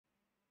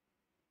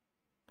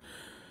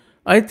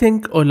I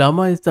think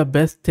Ollama is the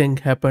best thing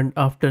happened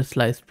after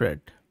sliced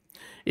bread.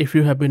 If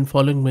you have been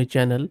following my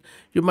channel,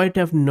 you might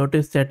have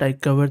noticed that I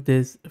cover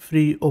this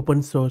free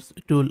open source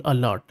tool a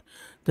lot.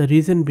 The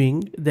reason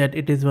being that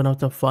it is one of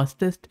the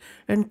fastest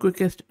and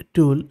quickest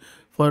tool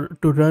for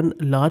to run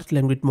large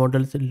language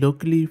models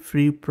locally,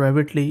 free,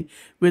 privately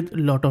with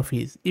lot of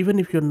ease. Even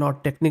if you're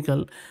not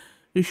technical,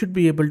 you should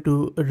be able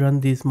to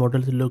run these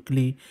models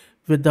locally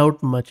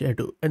without much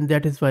ado. And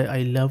that is why I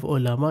love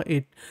Ollama.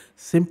 It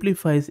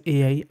simplifies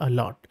AI a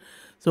lot.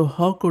 So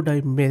how could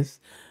I miss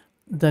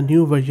the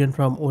new version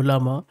from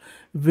Ollama,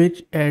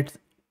 which adds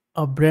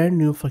a brand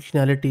new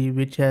functionality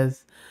which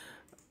has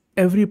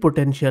every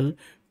potential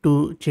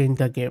to change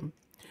the game.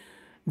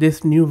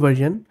 This new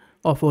version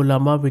of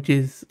Ollama, which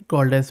is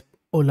called as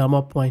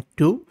Ollama point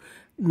 2,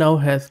 now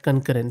has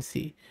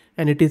concurrency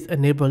and it is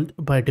enabled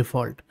by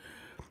default.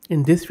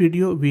 In this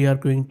video, we are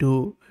going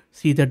to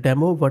see the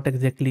demo, what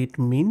exactly it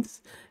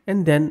means,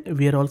 and then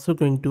we are also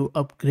going to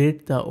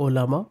upgrade the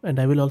Ollama, and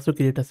I will also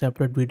create a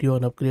separate video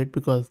on upgrade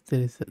because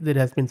there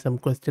has been some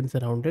questions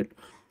around it.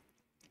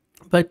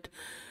 But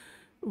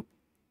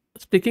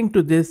sticking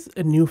to this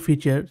new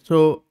feature,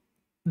 so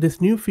this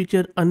new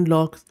feature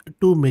unlocks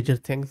two major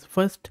things.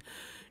 First,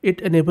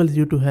 it enables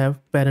you to have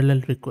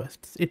parallel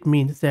requests. It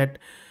means that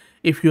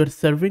if you are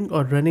serving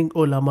or running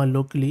Ollama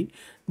locally,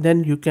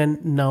 then you can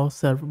now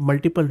serve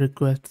multiple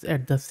requests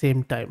at the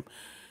same time.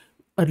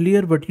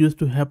 Earlier, what used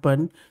to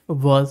happen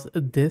was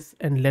this,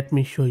 and let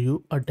me show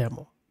you a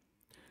demo.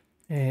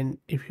 And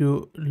if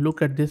you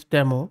look at this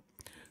demo,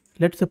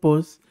 let's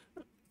suppose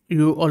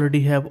you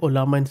already have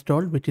Ollama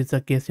installed, which is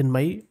the case in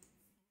my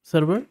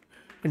server.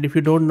 And if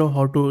you don't know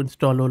how to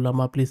install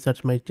Ollama, please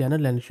search my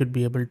channel and you should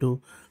be able to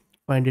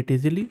find it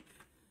easily.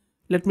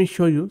 Let me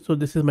show you. So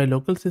this is my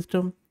local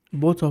system,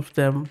 both of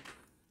them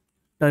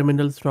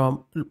terminals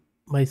from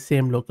my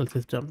same local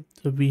system.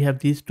 So we have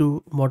these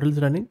two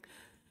models running.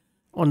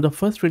 On the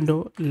first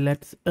window,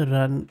 let's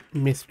run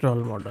Mistral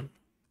model.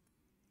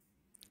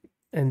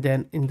 And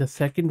then in the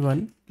second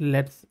one,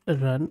 let's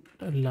run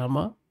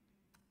Llama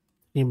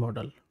 3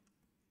 model.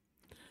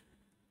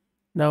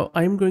 Now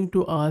I'm going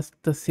to ask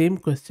the same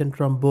question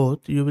from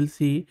both. You will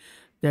see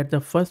that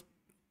the first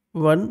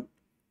one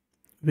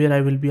where I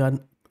will be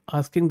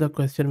asking the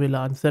question will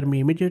answer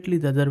me immediately.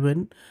 The other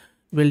one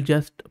will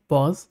just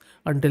pause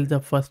until the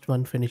first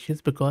one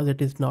finishes because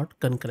it is not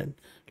concurrent.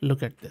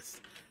 Look at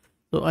this.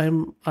 So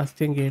I'm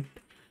asking it,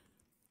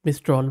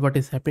 Mistral, what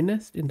is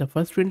happiness in the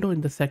first window.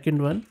 In the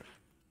second one,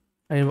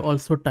 I have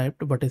also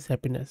typed what is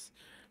happiness.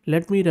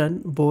 Let me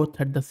run both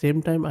at the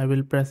same time. I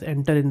will press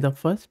enter in the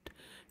first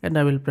and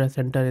I will press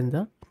enter in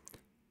the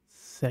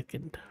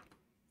second.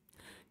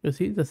 You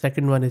see the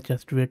second one is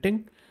just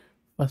waiting.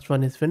 First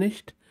one is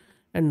finished.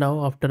 And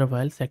now after a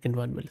while, second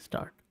one will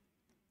start.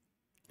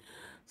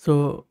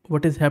 So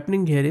what is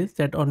happening here is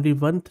that only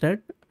one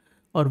thread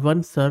or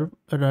one serve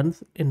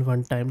runs in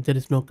one time. There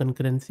is no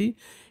concurrency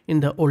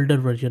in the older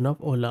version of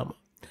Ollama.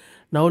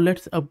 Now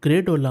let's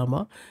upgrade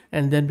Ollama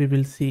and then we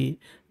will see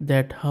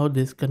that how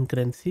this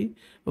concurrency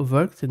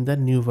works in the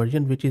new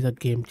version, which is a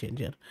game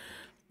changer.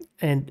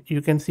 And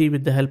you can see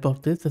with the help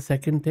of this, the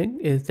second thing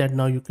is that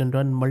now you can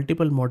run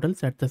multiple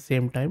models at the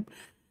same time.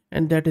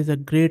 And that is a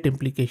great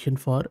implication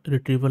for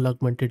retrieval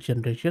augmented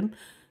generation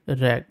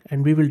RAG.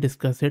 And we will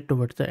discuss it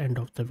towards the end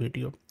of the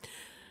video.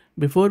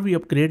 Before we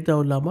upgrade the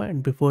Ollama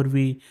and before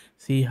we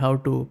see how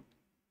to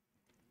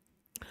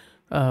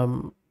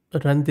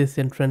run this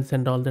inference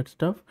and all that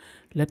stuff,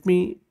 let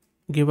me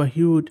give a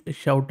huge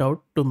shout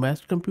out to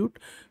Mass Compute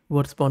who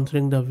are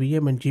sponsoring the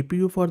VM and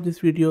GPU for this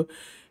video.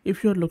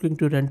 If you're looking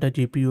to rent a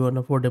GPU on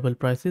affordable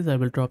prices, I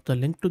will drop the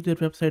link to their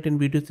website in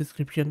video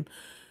description.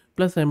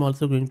 Plus, I'm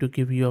also going to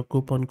give you a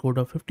coupon code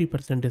of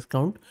 50%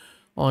 discount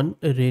on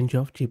a range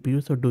of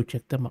GPUs, so do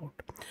check them out.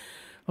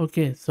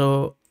 Okay,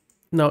 so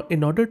now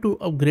in order to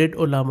upgrade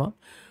Ollama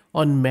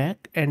on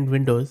Mac and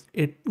Windows,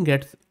 it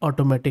gets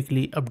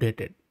automatically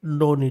updated.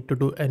 No need to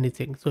do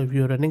anything. So if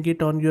you're running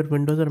it on your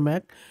Windows or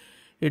Mac,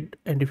 and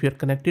if you're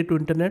connected to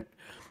internet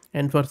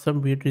and for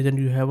some weird reason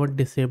you haven't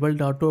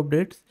disabled auto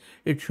updates,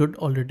 it should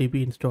already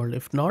be installed.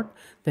 If not,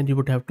 then you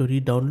would have to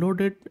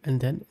re-download it and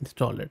then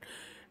install it.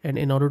 And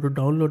in order to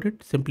download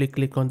it, simply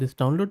click on this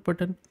download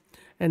button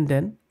and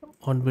then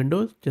on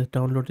Windows, just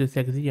download this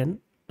exe and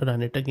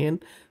run it again.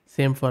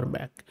 Same for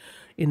Mac.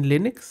 In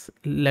Linux,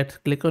 let's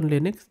click on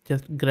Linux,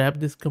 just grab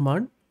this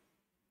command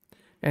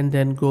and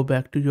then go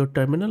back to your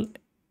terminal.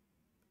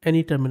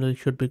 Any terminal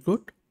should be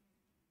good.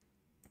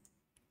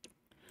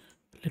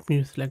 Let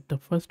me select the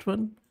first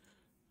one.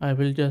 I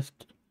will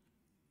just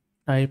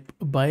type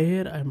by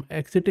here. I'm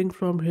exiting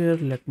from here.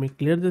 Let me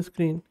clear the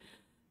screen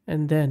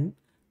and then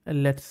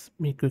let's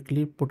me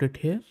quickly put it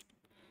here.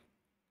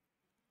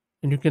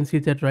 And you can see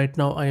that right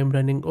now I am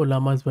running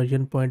Ollama's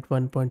version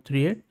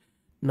 0.1.38.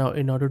 Now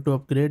in order to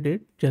upgrade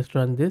it, just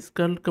run this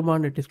curl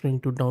command. It is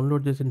going to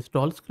download this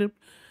install script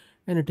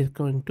and it is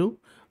going to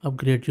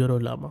upgrade your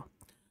Ollama.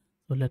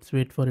 So let's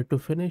wait for it to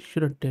finish.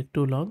 Shouldn't take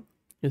too long.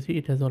 You see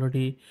it has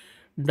already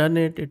done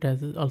it. It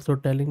has also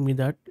telling me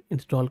that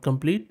install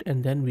complete,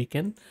 and then we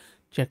can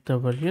check the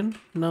version.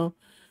 Now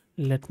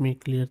let me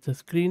clear the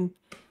screen,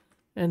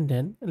 and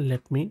then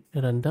let me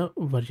run the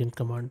version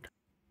command.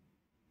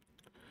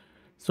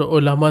 So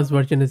Ollama's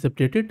version is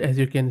updated, as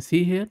you can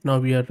see here. Now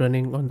we are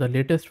running on the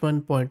latest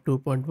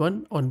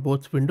 1.2.1 on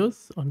both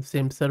Windows on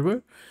same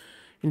server.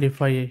 And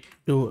if I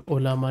do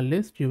Ollama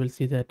list, you will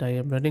see that I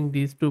am running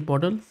these two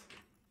models.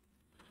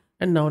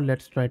 And now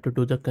let's try to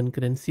do the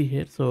concurrency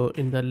here. So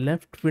in the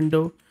left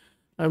window,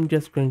 I'm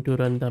just going to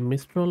run the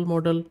Mistral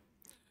model.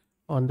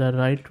 On the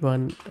right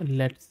one,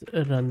 let's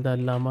run the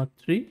Llama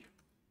 3.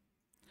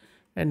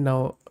 And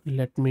now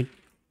let me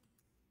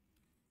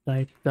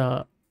type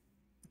the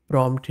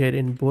prompt here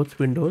in both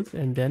windows,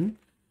 and then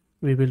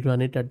we will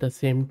run it at the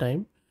same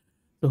time.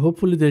 So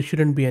hopefully there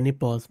shouldn't be any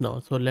pause now.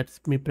 So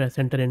let's me press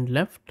enter in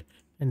left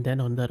and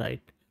then on the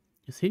right.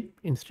 You see,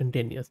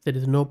 instantaneous. There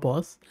is no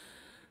pause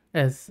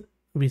as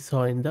we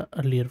saw in the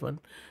earlier one.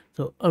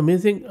 So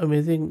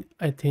amazing,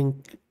 I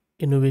think,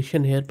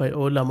 innovation here by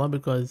Ollama,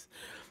 because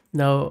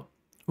now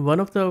one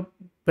of the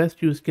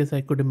best use case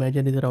I could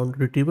imagine is around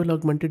retrieval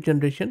augmented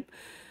generation.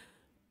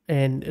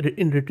 And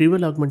in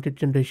retrieval augmented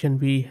generation,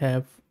 we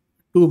have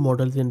two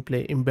models in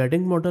play: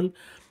 embedding model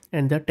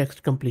and the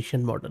text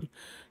completion model.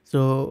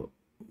 So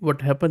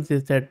what happens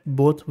is that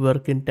both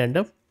work in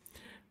tandem,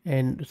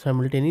 and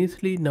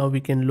simultaneously now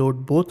we can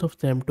load both of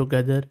them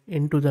together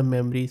into the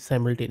memory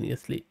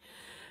simultaneously.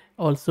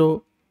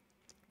 Also,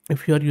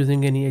 if you are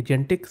using any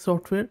agentic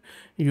software,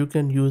 you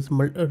can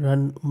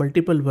run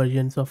multiple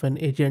versions of an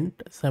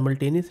agent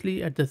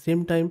simultaneously at the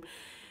same time.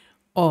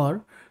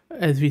 Or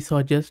as we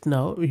saw just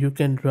now, you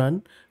can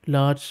run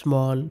large,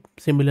 small,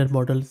 similar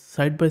models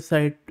side by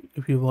side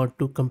if you want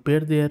to compare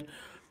their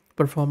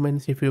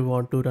performance. If you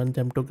want to run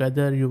them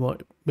together, you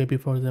want, maybe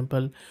for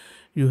example,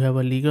 you have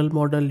a legal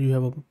model, you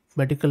have a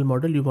medical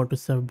model, you want to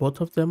serve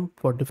both of them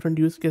for different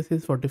use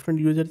cases for different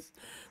users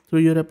through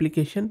your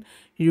application,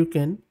 you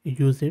can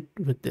use it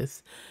with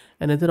this.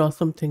 Another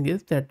awesome thing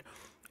is that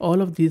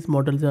all of these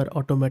models are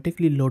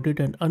automatically loaded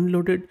and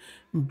unloaded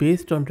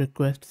based on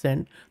requests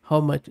and how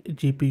much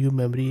GPU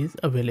memory is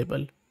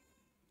available.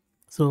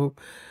 So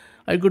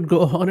I could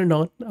go on and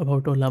on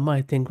about Ollama.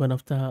 I think one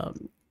of the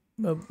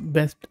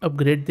best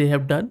upgrade they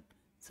have done.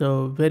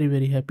 So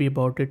very happy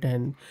about it,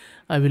 and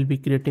I will be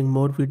creating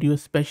more videos.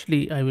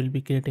 Especially I will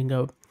be creating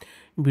a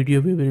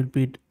video. We will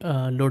be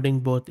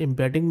loading both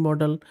embedding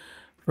model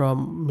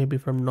from maybe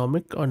from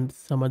Nomic on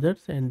some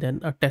others, and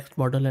then a text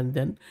model, and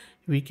then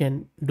we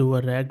can do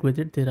a RAG with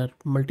it. There are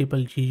multiple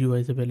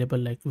GUIs available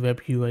like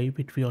Web UI,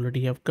 which we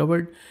already have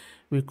covered.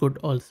 We could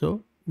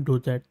also do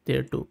that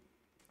there too.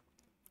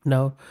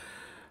 Now,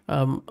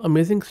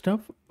 amazing stuff.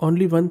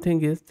 Only one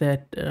thing is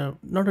that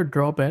not a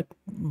drawback,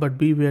 but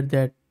beware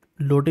that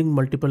loading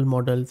multiple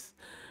models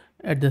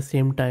at the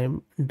same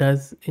time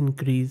does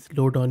increase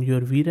load on your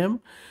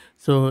VRAM.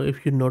 So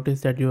if you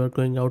notice that you are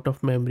going out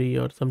of memory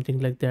or something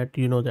like that,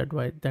 you know that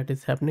why that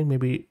is happening.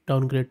 Maybe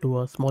downgrade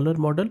to a smaller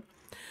model,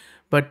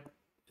 but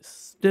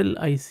still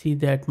I see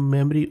that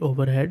memory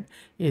overhead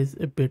is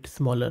a bit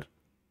smaller.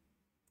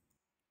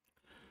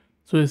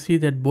 So you see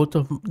that both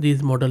of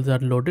these models are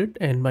loaded,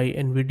 and my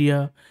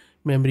NVIDIA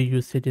memory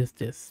usage is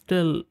this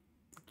still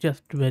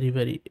just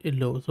very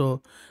low.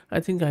 So I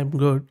think I'm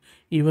good.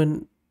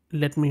 Even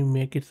let me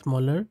make it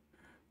smaller,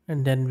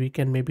 and then we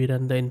can maybe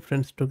run the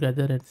inference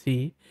together and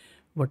see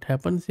what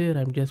happens here.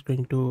 I'm just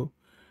going to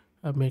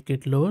make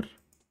it lower.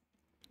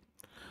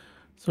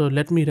 So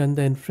let me run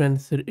the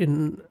inference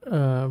in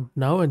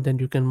now, and then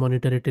you can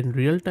monitor it in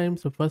real time.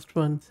 So first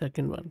one,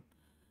 second one,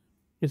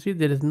 you see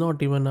there is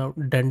not even a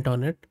dent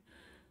on it.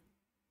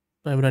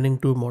 I'm running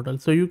two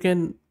models, so you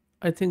can,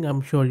 I think,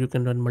 I'm sure you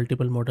can run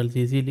multiple models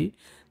easily.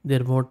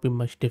 There won't be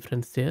much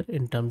difference there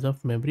in terms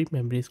of memory.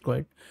 Memory is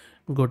quite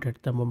good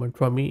at the moment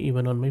for me,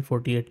 even on my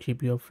 48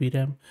 GB of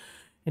VRAM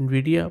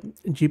NVIDIA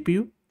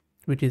GPU,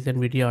 which is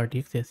NVIDIA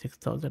RTX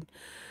A6000.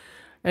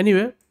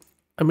 Anyway,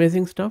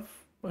 amazing stuff.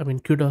 I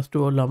mean, kudos to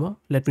Ollama.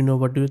 Let me know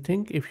what do you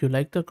think. If you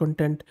like the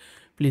content,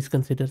 please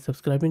consider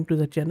subscribing to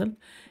the channel.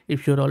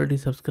 If you're already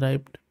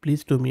subscribed,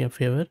 please do me a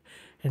favor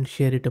and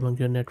share it among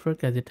your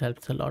network, as it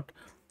helps a lot.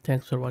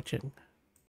 Thanks for watching.